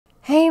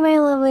Hey my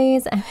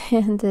lovelies,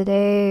 and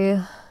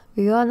today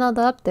we got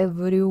another update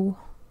video,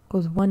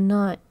 because why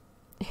not?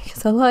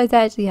 Because a lot has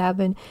actually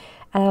happened,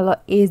 and a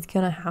lot is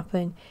gonna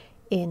happen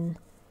in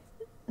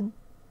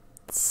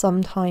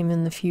some time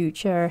in the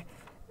future.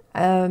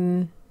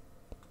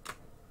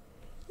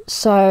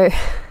 So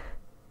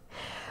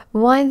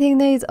one thing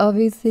that is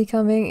obviously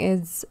coming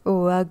is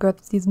Wild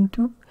Grab Season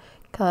 2,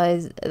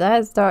 because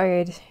that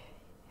started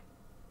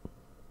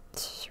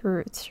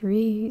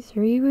three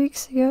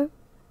weeks ago.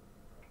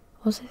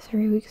 Was it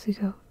 3 weeks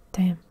ago?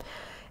 Damn.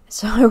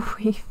 So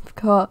we've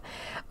got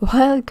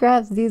Wild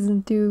Grab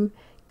Season 2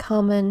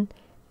 coming,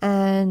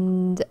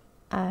 and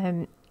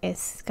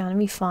it's gonna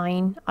be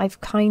fine. I've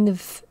kind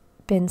of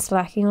been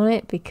slacking on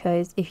it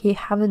because if you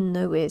haven't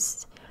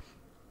noticed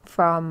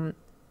from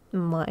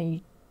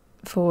my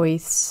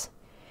voice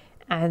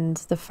and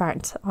the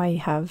fact I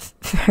have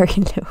very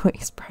little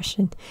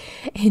expression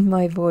in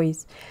my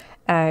voice,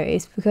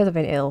 it's because I've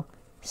been ill.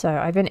 So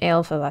I've been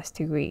ill for the last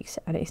 2 weeks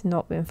and it's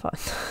not been fun.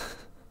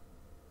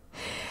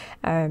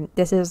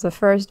 This is the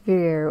first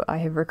video I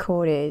have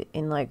recorded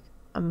in like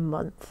a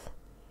month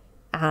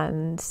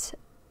and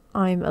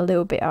I'm a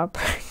little bit out of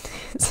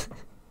practice.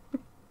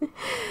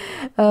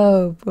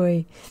 Oh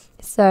boy.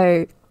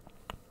 So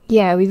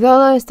yeah, we've got a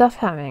lot of stuff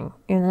happening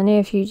in the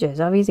near future.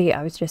 So obviously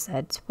I was just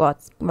said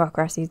what's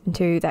Warcraft Season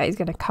 2 that is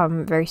going to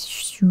come very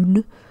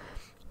soon.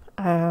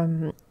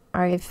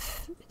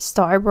 I've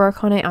started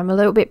work on it. I'm a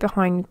little bit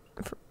behind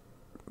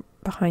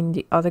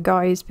the other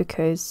guys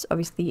because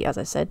obviously, as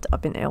I said,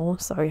 I've been ill,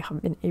 so I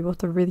haven't been able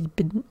to really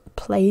been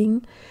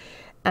playing.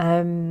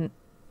 So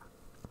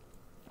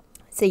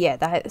yeah,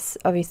 that's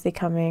obviously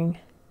coming.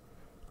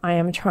 I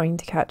am trying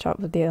to catch up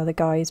with the other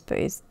guys, but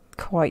it's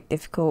quite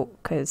difficult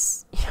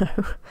because, you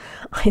know,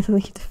 I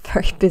lead a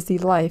very busy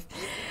life.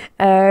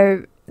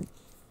 If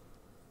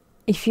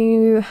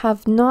you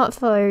have not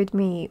followed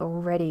me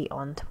already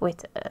on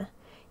Twitter,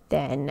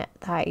 then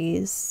that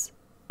is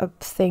a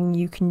thing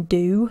you can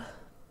do.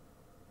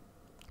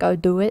 Go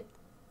do it.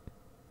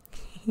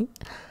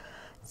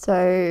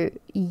 So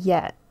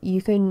yeah,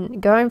 you can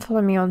go and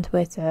follow me on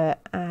Twitter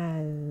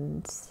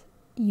and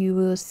you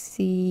will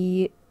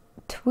see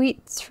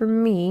tweets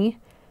from me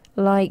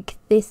like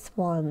this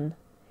one.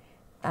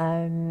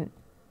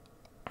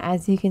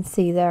 As you can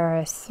see, there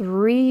are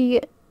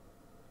 3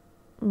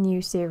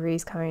 new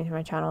series coming to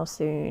my channel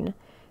soon.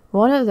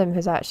 One of them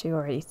has actually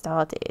already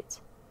started.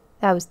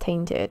 That was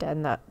Tainted,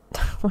 and that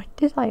when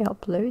did I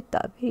upload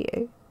that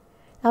video?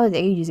 That was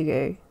ages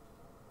ago.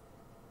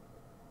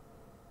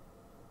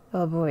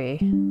 Oh boy.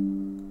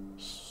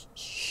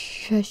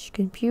 Shush,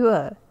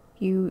 computer.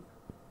 You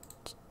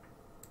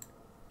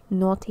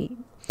naughty.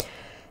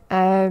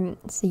 So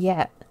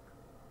yeah.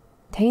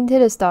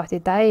 Tainted has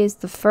started. That is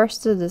the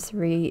first of the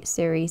 3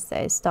 series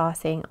that is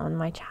starting on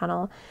my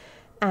channel.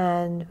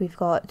 And we've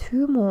got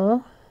 2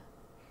 more.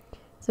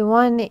 So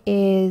one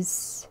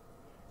is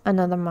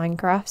another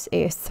Minecraft.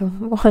 It's the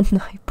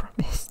one I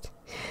promised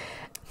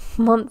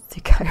months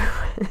ago.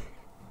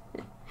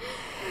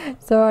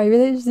 So I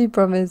literally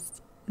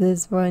promised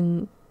this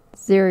one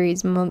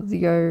series months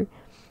ago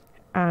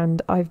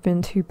and I've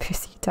been too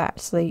busy to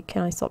actually,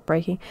 can I stop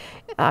breaking?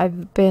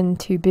 I've been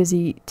too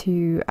busy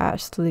to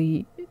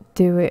actually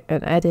do it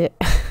and edit.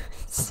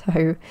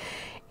 So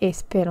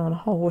it's been on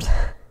hold.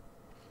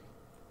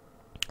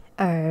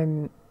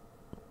 But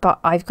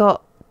I've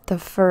got the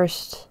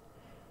first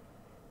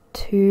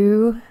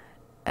 2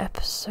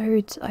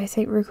 episodes I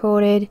think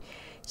recorded,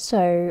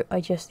 so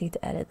I just need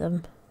to edit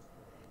them.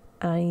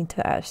 And I need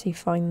to actually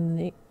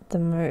find the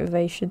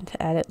motivation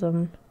to edit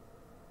them.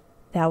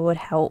 That would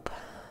help.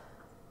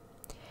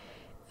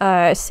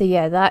 So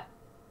yeah, that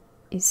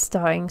is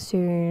starting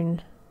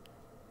soon.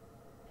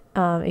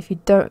 If you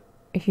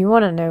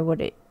want to know what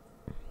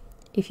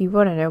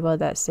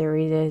that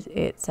series is,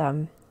 it's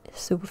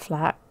Super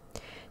Flat.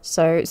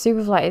 So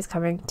Super Flat is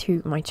coming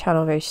to my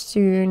channel very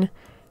soon.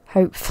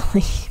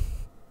 Hopefully.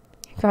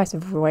 You guys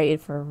have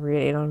waited for a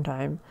really long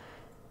time.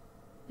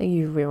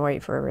 You've been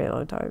waiting for a really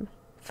long time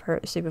for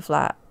Super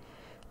Flat.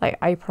 Like,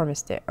 I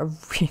promised it a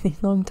really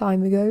long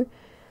time ago.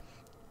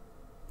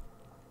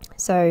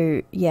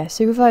 So yeah,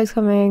 Super Flat is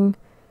coming.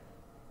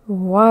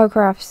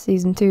 Wildcraft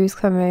Season 2 is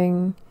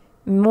coming.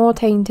 More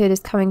Tainted is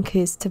coming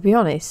because, to be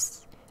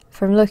honest,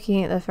 from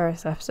looking at the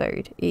first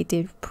episode, it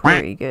did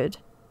pretty good.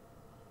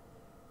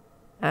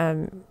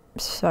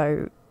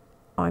 So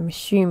I'm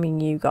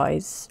assuming you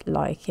guys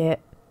like it.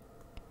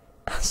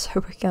 So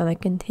we're gonna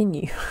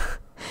continue.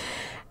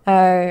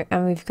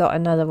 And we've got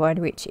another one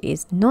which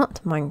is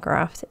not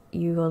Minecraft.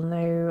 You will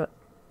know,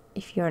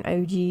 if you're an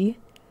OG,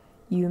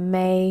 you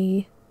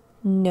may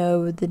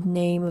know the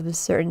name of a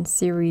certain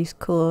series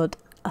called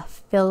A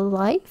Phil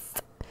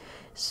Life.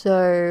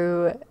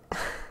 So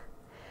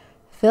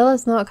Phil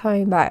is not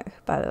coming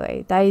back, by the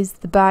way. That is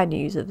the bad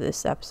news of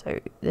this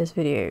episode, this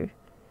video.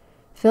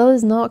 Phil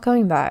is not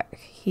coming back.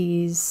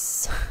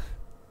 He's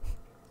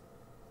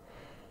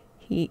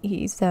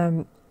he's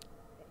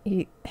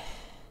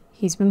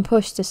been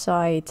pushed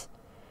aside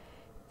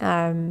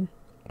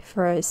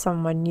for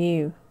someone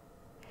new.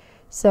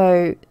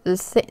 So the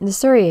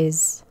story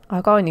is,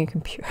 I got a new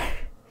computer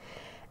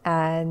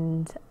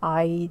and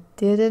I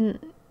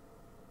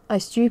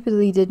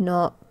stupidly did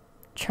not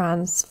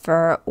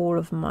transfer all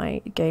of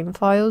my game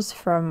files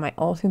from my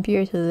old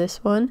computer to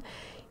this one.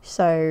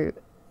 So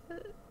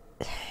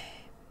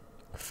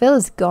Phil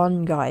is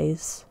gone,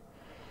 guys.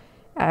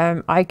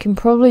 I can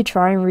probably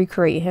try and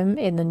recreate him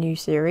in the new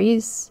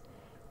series,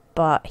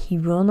 but he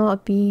will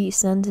not be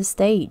center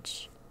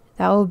stage.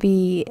 That will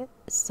be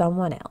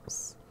someone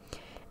else.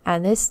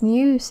 And this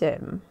new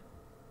sim,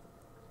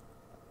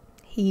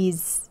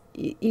 he's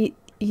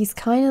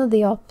kind of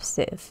the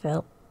opposite of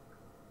Phil.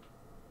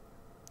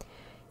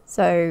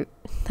 So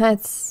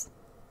that's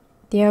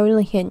the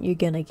only hint you're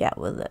gonna get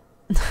with it.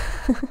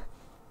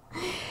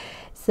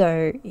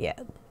 So yeah,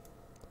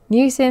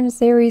 new sim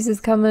series is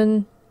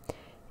coming.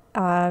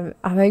 I'm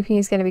hoping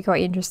it's going to be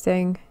quite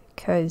interesting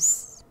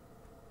because,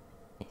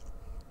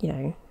 you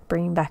know,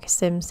 bringing back a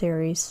sim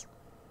series.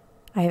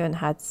 I haven't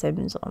had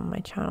Sims on my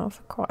channel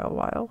for quite a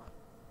while,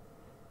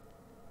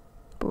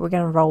 but we're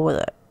going to roll with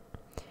it.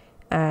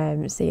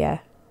 So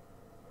yeah,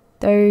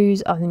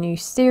 those are the new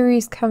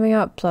series coming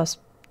up, plus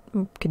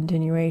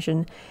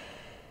continuation.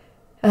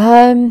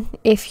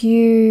 If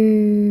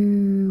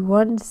you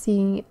want to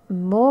see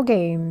more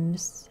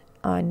games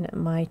on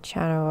my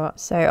channel,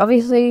 so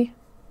obviously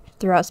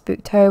throughout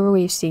Spooktober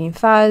we've seen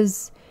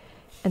Faz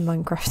and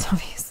Minecraft,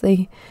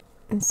 obviously,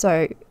 and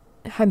so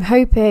I'm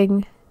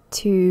hoping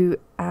to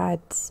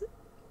add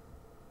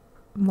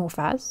more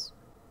Faz.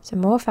 So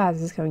more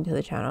Faz is coming to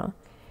the channel,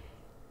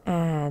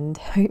 and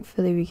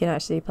hopefully we can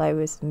actually play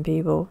with some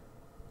people,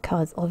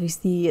 because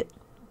obviously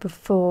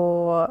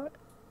before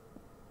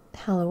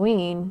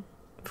Halloween,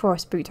 before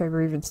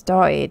Spooktober even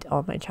started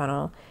on my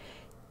channel,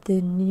 the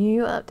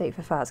new update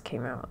for Faz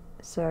came out.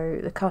 So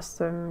the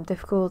custom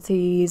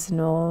difficulties and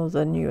all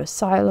the new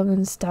asylum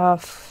and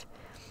stuff,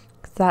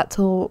 that's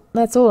all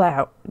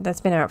out.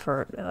 That's been out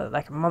for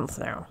like a month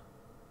now.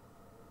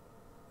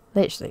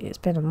 Literally, it's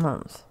been a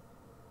month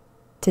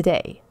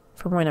today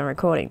from when I'm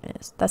recording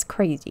this. That's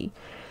crazy.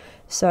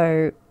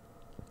 So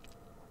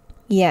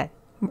yeah,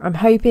 I'm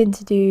hoping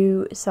to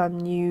do some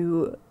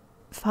new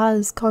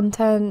Faz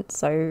content.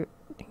 So,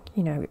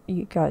 you know,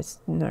 you guys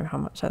know how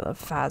much I love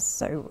Faz,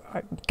 so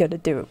I'm gonna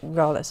do it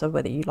regardless of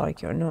whether you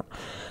like it or not.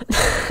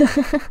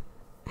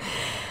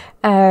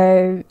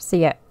 So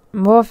yeah,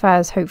 more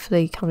Faz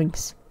hopefully coming.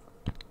 So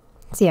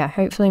yeah,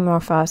 hopefully more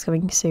Faz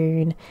coming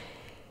soon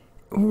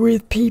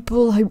with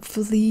people.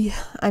 Hopefully,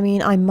 I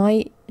mean, I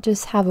might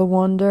just have a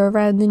wander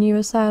around the new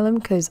asylum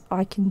because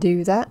I can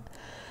do that.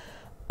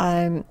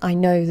 I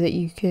know that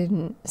you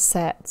can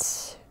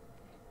set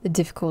the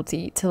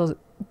difficulty to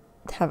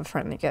have a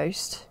friendly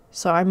ghost.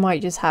 So I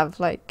might just have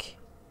like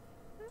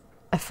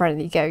a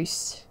friendly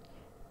ghost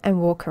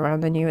and walk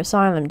around the new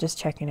asylum just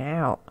checking it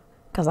out.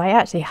 Because I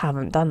actually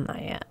haven't done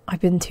that yet.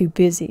 I've been too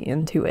busy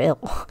and too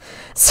ill.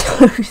 So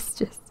it's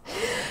just,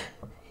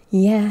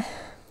 yeah.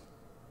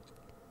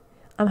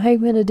 I'm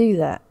hoping to do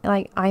that.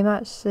 Like, I've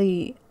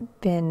actually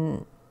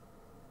been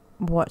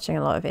watching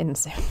a lot of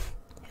Insim.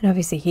 And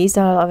obviously he's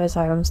done a lot of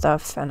asylum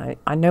stuff, and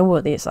I know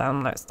what the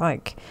asylum looks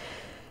like.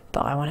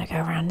 But I want to go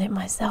around it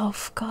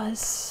myself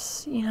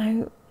because, you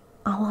know,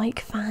 I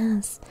like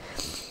Faz.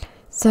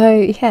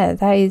 So yeah,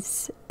 that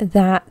is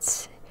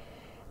that.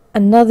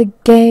 Another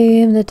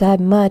game that I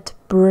might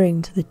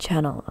bring to the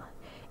channel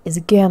is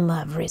a game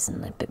I've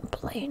recently been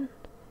playing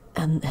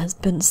and has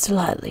been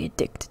slightly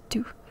addicted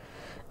to.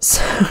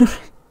 So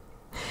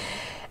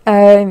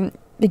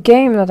the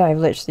game that I've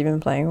literally been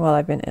playing while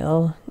I've been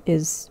ill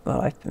is,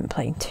 well, I've been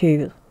playing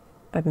two.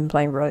 I've been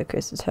playing Roller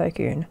Coaster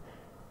Tycoon,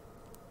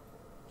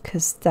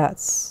 because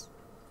that's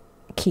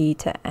key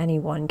to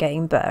anyone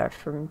getting better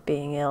from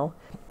being ill.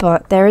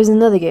 But there is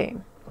another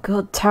game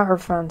called Tower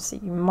Fantasy.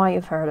 You might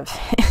have heard of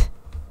it.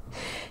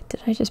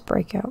 Did I just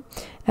break out?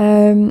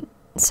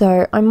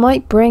 So I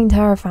might bring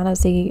Tower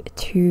Fantasy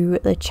to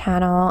the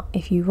channel.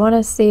 If you want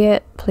to see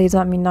it, please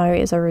let me know.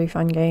 It's a really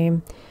fun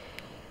game.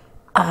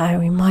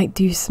 We might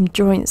do some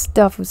joint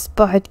stuff with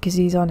Spud because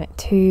he's on it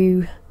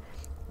too.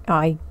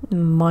 I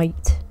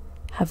might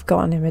have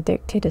gotten him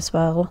addicted as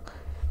well.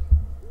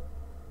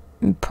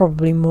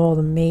 Probably more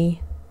than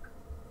me.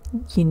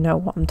 You know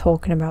what I'm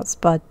talking about,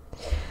 Spud.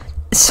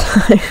 So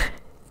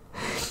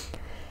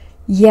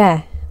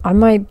yeah, I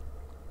might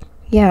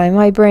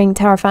bring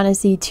Tower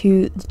Fantasy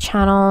to the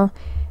channel,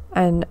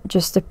 and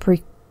just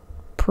a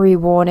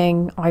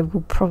pre-warning, I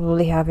will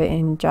probably have it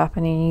in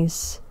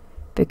Japanese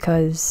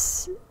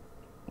because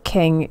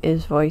King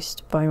is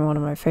voiced by one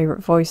of my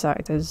favorite voice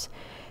actors,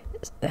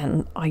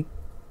 and I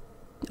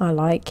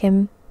like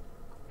him,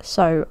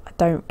 so I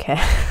don't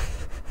care.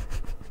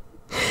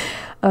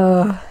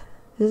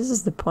 This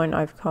is the point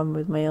I've come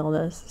with my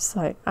illness. It's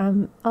like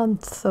I'm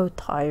so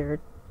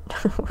tired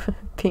of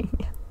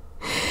being.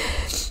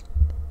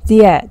 So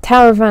yeah,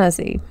 Tower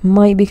Fantasy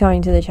might be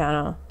coming to the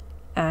channel.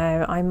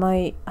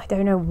 I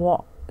don't know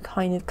what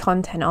kind of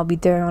content I'll be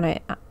doing on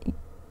it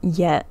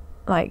yet.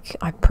 Like,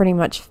 I'm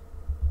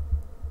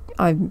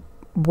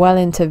well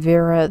into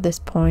Vera at this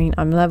point.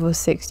 I'm level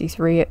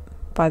 63 at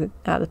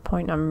the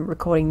point I'm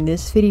recording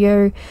this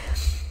video,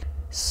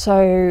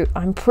 so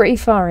I'm pretty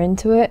far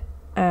into it,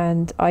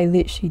 and I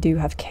literally do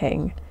have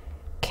King.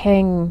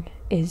 King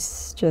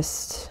is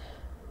just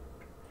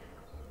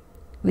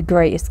the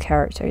greatest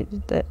character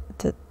that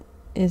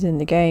is in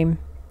the game.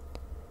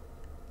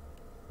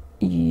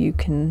 You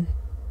can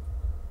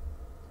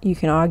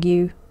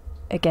argue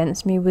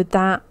against me with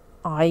that.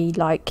 I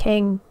like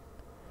King.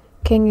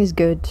 King is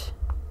good,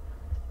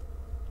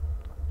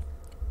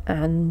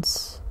 and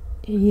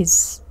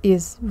he's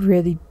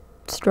really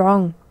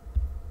strong,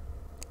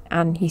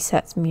 and he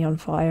sets me on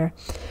fire.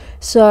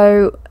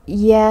 So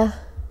yeah,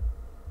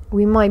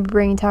 we might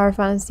bring Tower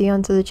Fantasy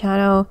onto the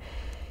channel.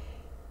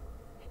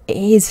 It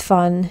is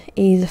fun.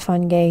 It is a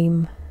fun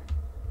game,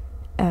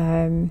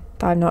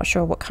 but I'm not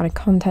sure what kind of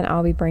content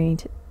I'll be bringing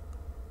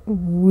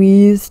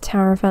with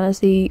Tower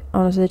Fantasy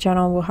onto the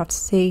channel. We'll have to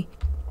see.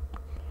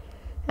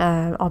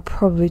 I'll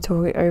probably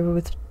talk it over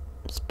with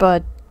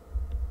Spud.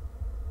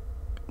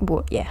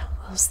 Well, yeah,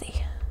 we'll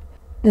see.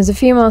 There's a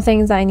few more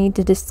things I need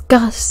to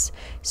discuss.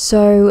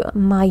 So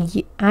my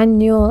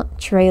annual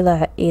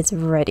trailer is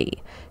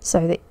ready.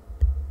 So that,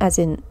 as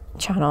in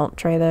channel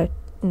trailer,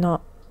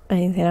 not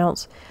anything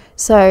else.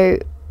 So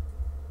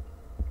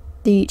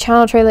the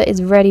channel trailer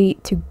is ready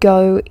to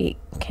go. It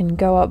can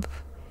go up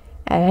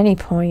at any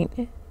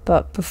point.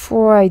 But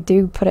before I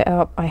do put it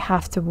up, I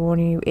have to warn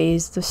you, it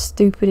is the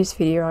stupidest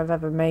video I've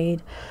ever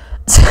made.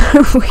 So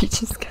we're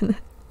just gonna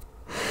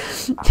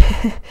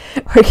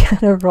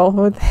roll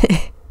with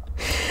it.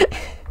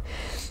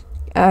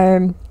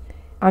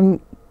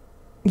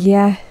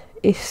 Yeah,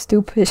 it's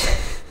stupid.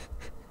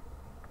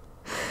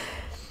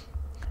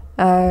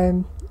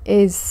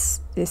 It's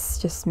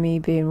just me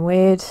being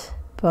weird,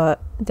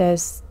 but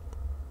there's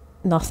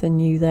nothing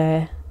new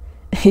there.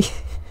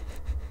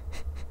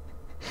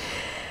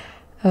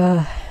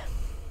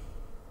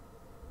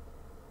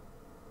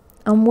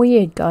 I'm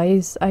weird,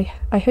 guys. I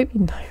hope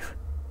you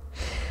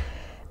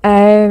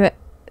know.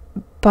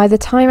 By the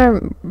time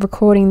I'm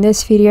recording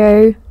this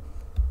video,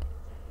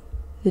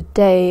 the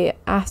day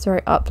after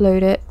I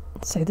upload it,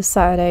 so the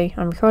Saturday,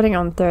 I'm recording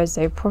on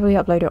Thursday, probably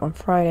upload it on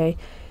Friday,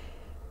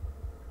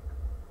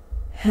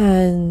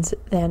 and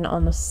then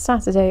on the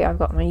Saturday I've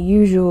got my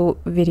usual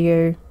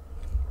video.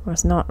 Well,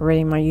 it's not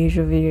really my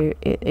usual video,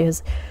 it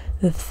is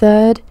the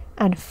third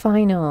and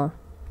final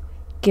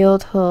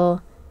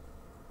Guildhall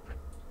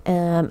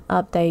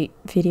update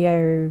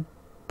video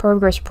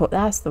progress report.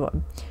 That's the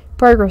one.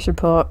 Progress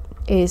report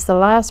is the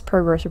last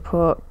progress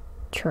report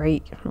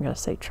I'm gonna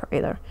say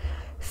trailer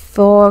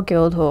for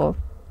Guildhall,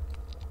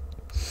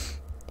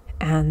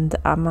 and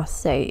I must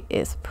say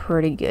it's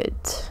pretty good.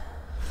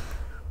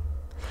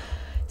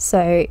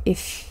 So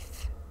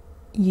if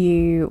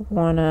you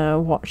wanna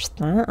watch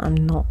that,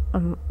 you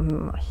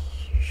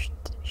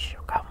should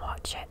go and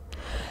watch it.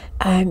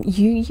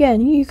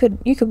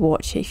 You could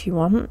watch it if you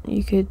want.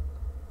 You could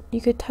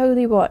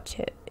totally watch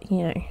it.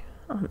 You know,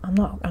 I'm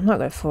not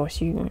gonna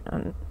force you.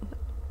 I'm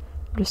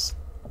just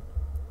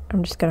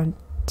gonna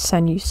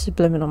send you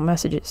subliminal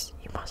messages.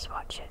 You must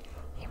watch it.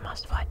 You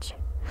must watch it.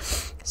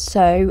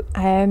 So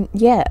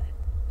yeah,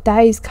 that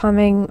is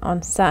coming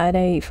on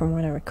Saturday from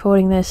when I'm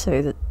recording this.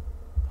 So that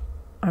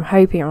I'm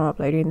hoping I'm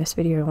uploading this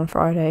video on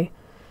Friday.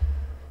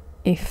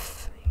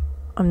 If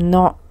I'm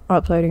not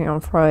uploading it on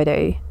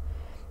Friday,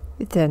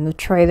 then the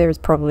trailer is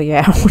probably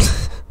out.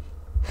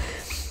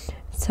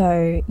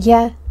 So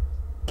yeah,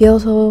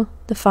 Guildhall,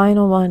 the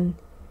final one,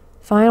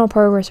 final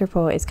progress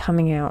report is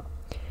coming out.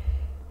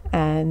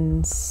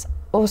 And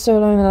also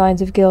along the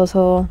lines of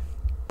Guildhall,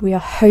 we are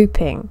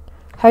hoping,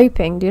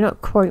 do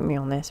not quote me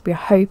on this, we are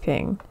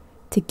hoping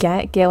to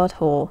get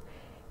Guildhall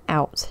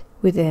out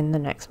within the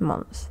next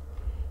month.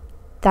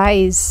 That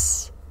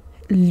is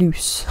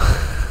loose.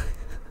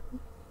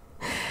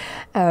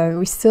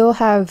 We still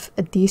have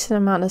a decent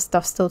amount of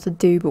stuff still to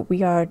do, but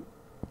we are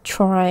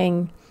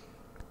trying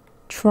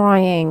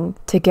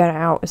to get it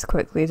out as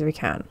quickly as we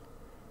can.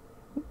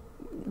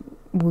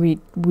 We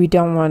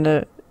don't want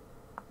to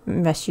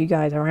mess you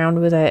guys around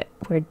with it.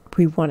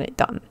 We want it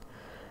done.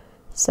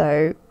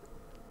 So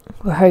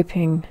we're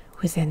hoping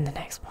within the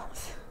next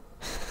month.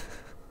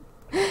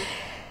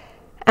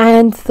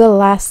 And the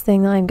last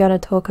thing I'm going to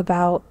talk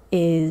about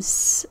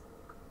is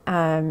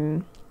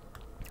a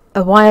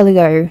while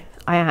ago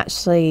I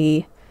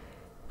actually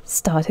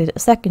started a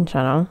second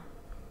channel,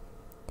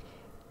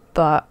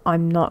 but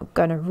I'm not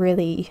going to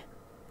really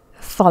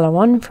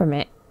follow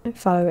it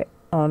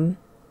on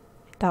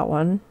that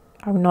one.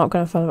 I'm not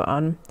going to follow it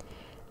on.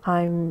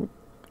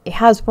 It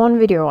has one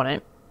video on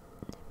it,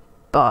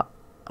 but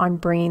I'm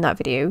bringing that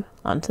video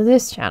onto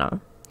this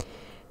channel.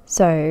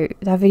 So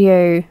that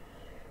video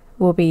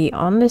will be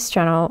on this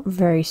channel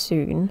very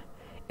soon.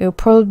 It'll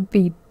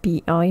probably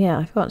be oh yeah,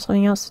 I've got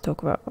something else to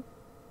talk about.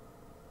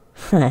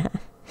 I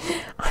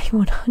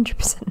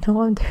 100% know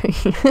what I'm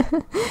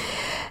doing.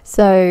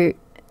 So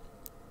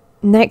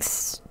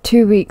next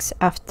 2 weeks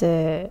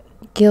after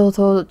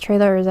Guildhall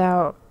trailer is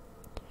out,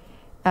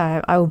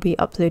 I will be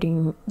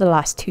uploading the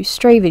last 2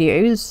 Stray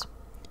videos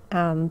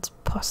and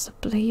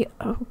possibly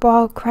a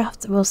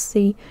Wildcraft, we'll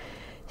see.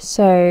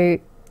 So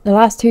the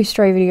last 2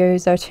 Stray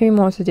videos, there are 2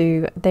 more to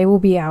do. They will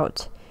be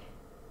out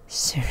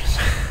soon.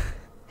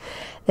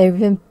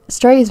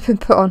 Stray has been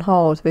put on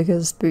hold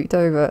because of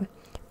Spooktober,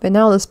 but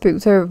now the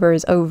Spooktober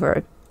is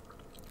over.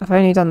 I've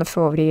only done the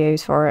 4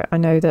 videos for it. I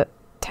know that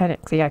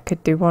technically I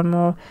could do 1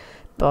 more,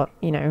 but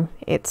you know,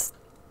 it's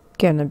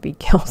gonna be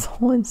Guild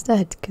Hall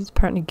instead, because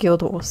apparently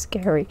Guild Hall is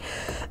scary.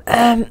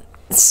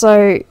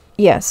 So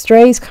yeah,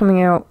 Stray's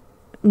coming out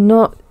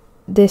not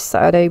this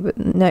Saturday, but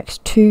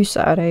next 2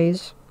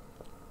 Saturdays,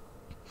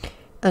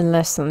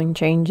 unless something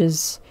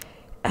changes.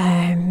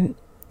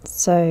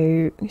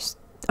 So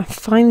I'm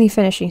finally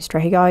finishing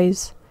Stray,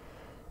 guys.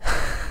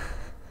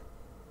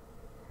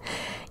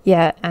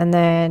 Yeah, and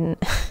then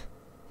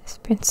it's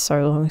been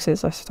so long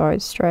since I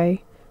started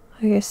Stray.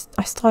 I guess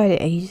I started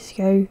it ages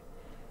ago,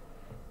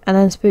 and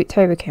then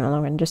Spooktober came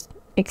along and just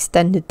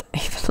extended that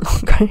even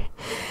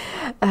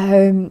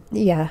longer.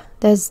 Yeah,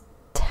 there's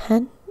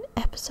 10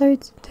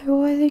 episodes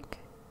total, I think.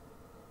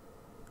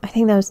 I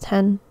think there was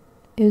 10.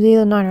 It was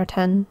either 9 or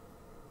 10.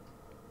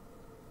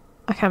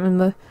 I can't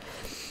remember.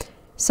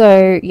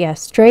 So yeah,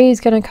 Stray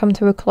is gonna come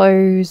to a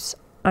close.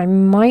 I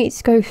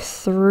might go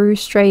through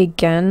Stray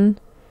again.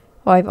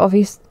 Well,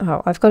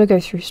 I've got to go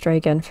through Stray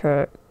again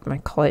for my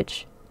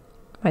college,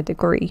 my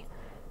degree,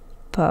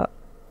 but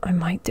I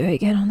might do it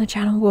again on the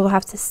channel. We'll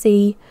have to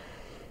see.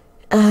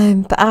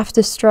 But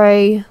after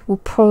Stray will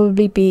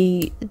probably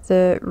be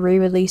the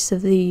re-release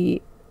of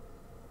the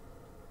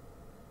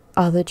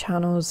other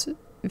channel's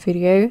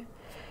video.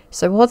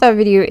 So what that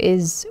video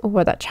is, or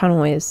what that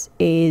channel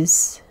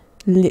is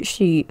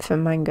literally for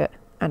manga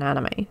and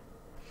anime.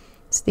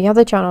 So the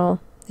other channel,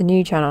 the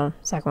new channel,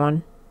 second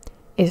one,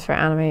 is for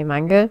anime and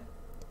manga.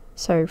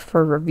 So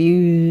for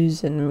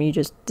reviews and me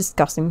just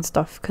discussing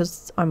stuff,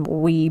 because I'm a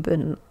weeb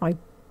and I'm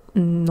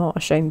not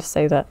ashamed to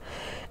say that.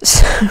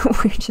 So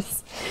we're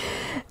just,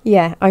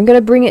 yeah, I'm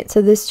gonna bring it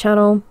to this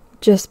channel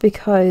just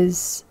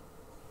because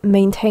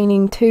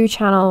maintaining 2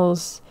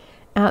 channels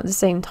at the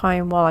same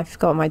time while I've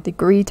got my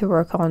degree to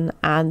work on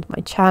and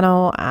my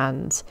channel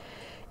and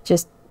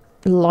just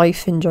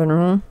life in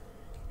general,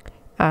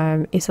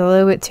 it's a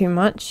little bit too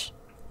much.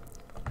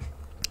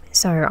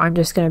 So I'm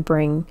just gonna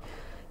bring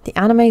the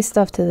anime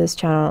stuff to this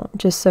channel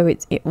just so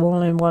it's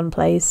all in one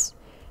place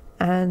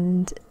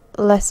and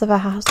less of a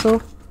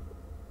hassle.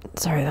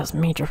 Sorry, that's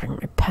me dropping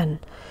my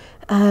pen.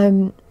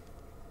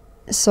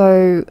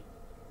 So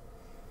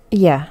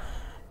yeah,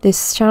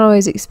 this channel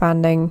is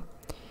expanding.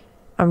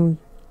 I'm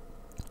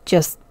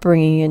just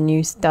bringing in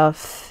new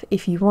stuff.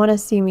 If you want to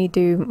see me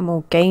do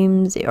more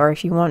games, or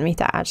if you want me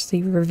to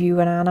actually review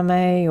an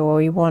anime, or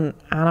you want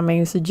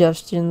anime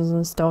suggestions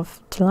and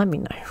stuff, to let me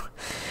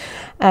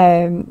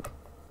know.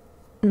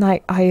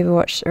 Like, I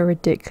watched a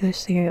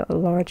ridiculously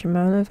large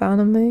amount of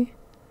anime,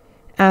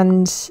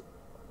 and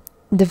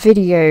the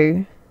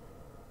video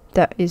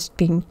that is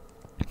being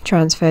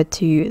transferred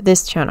to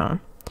this channel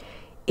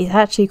is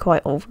actually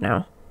quite old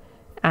now,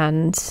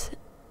 and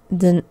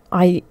then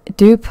I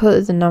do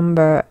put the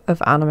number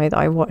of anime that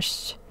I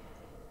watched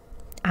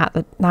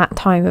at that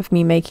time of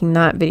me making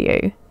that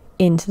video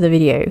into the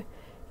video,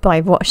 but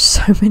I've watched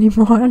so many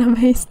more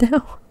animes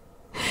now.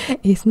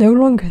 It's no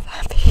longer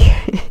that video.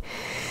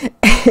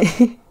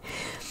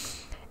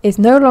 It's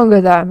no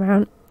longer that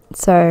amount.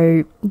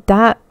 So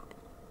that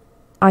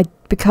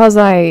because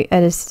I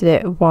edited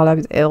it while I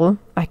was ill,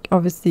 I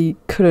obviously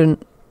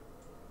couldn't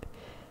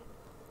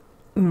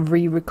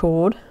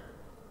re-record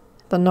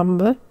the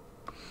number,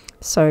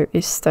 so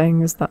it's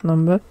staying as that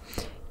number,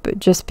 but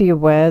just be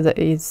aware that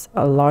it's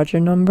a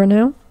larger number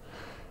now.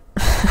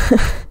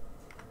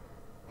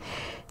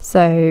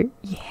 So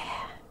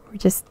yeah, we're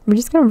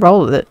just gonna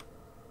roll with it.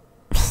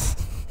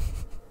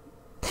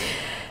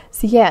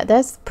 So yeah,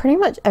 that's pretty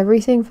much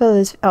everything for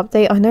this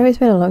update. I know it's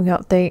been a long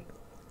update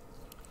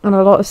and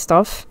a lot of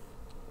stuff,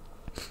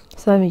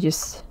 so let me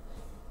just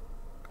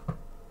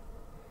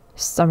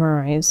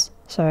summarize.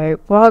 So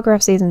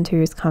Wildcraft Season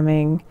 2 is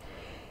coming,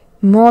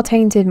 more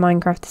Tainted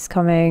Minecraft is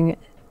coming,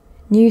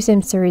 new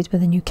Sim series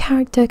with a new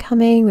character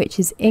coming, which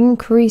is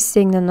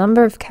increasing the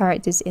number of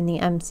characters in the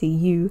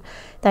MCU.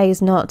 That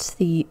is not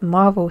the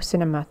Marvel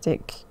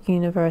Cinematic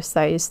Universe,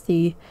 that is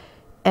the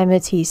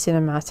xEmity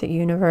Cinematic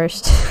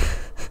Universe.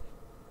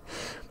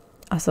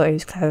 I thought it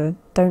was clever.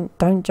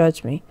 Don't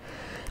judge me.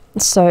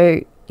 So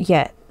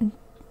yeah,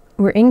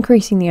 we're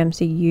increasing the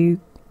MCU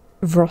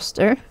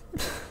roster.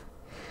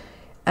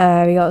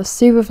 We got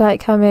Superflight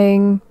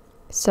coming.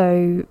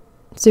 So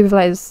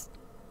Superflight is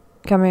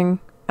coming,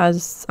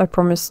 as I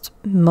promised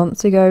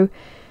months ago.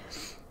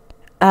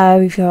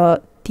 We've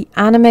got the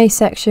anime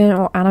section,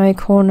 or anime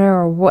corner,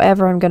 or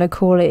whatever I'm going to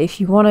call it. If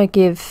you want to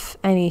give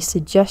any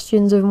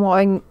suggestions of what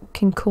I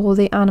can call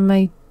the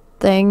anime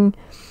thing,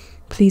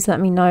 please let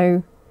me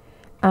know.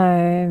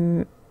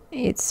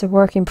 It's a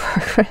work in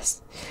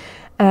progress,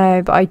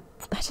 but I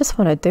just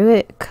want to do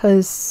it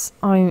because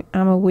I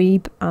am a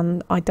weeb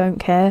and I don't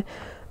care.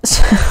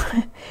 So,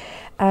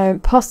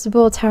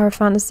 possible Tower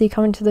Fantasy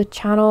coming to the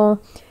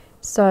channel.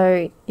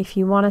 So if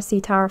you want to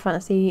see Tower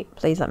Fantasy,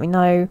 please let me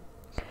know.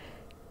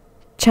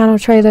 Channel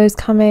trailer is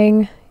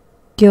coming.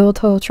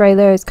 Guildhall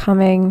trailer is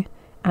coming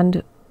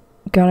and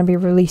gonna be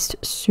released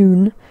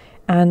soon.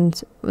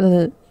 And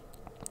more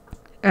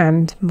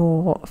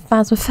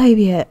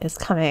Phasmophobia is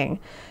coming.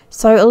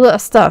 So a lot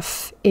of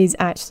stuff is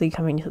actually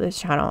coming to this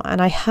channel.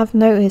 And I have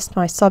noticed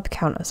my sub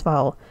count as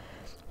well.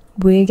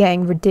 We're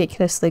getting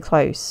ridiculously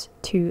close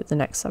to the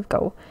next sub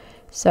goal.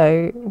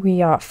 So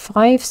we are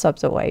 5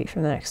 subs away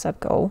from the next sub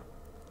goal.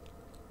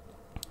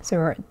 So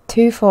we're at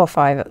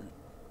 245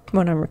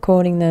 when I'm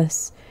recording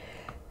this.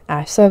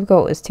 Our sub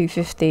goal is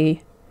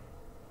 250.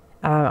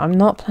 I'm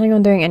not planning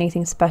on doing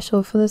anything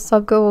special for this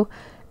sub goal.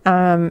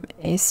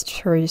 It's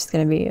just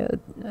going to be a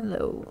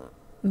little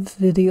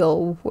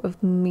video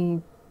of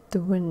me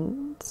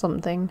doing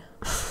something.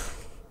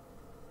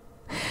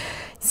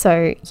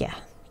 So yeah,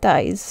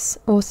 that is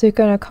also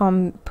going to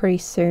come pretty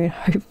soon,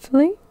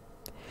 hopefully.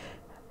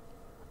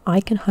 I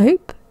can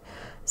hope.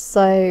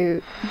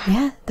 So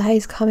yeah, that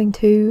is coming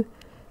too.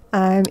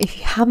 If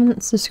you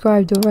haven't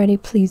subscribed already,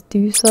 please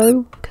do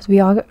so, because we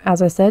are,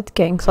 as I said,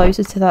 getting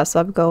closer to that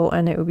sub goal,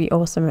 and it would be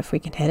awesome if we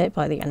can hit it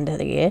by the end of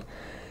the year.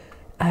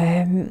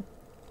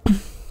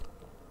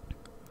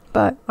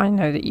 But I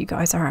know that you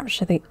guys are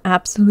actually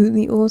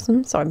absolutely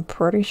awesome, so I'm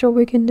pretty sure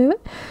we can do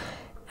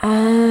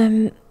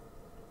it.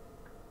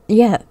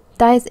 Yeah,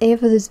 that is it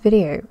for this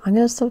video. I'm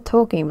gonna stop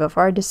talking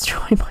before I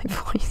destroy my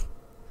voice.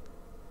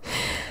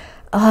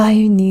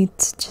 I need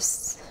to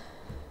just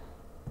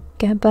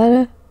get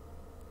better.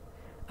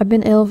 I've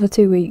been ill for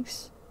 2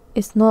 weeks.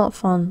 It's not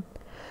fun.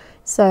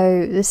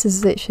 So this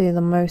is literally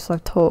the most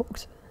I've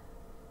talked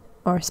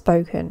or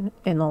spoken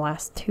in the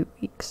last 2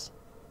 weeks.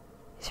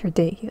 It's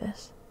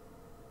ridiculous.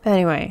 But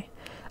anyway,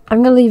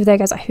 I'm gonna leave it there,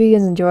 guys. I hope you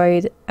guys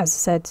enjoyed. As I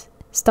said,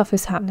 stuff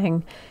is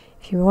happening.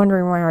 If you're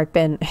wondering where I've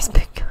been,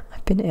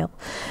 I've been ill.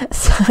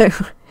 So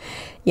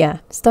yeah,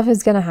 stuff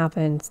is gonna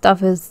happen.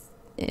 Stuff is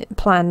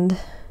planned.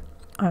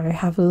 I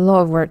have a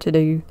lot of work to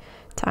do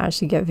to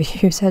actually get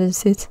videos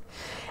edited.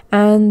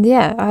 And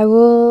yeah, I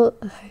will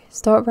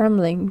start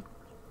rambling.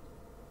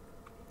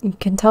 You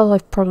can tell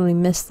I've probably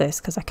missed this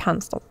because I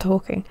can't stop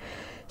talking.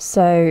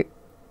 So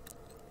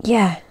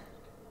yeah,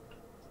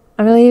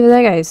 I'm gonna leave it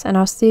there, guys, and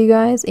I'll see you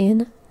guys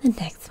in the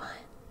next one.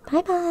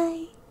 Bye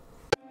bye.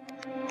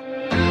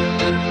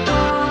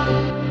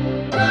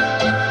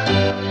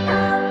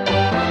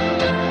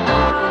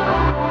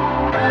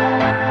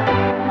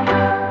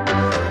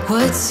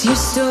 What's your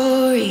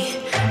story?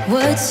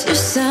 What's your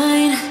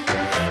sign?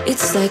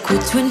 It's like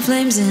we're twin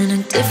flames in a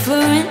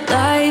different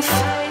life.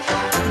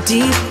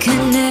 Deep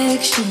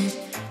connection.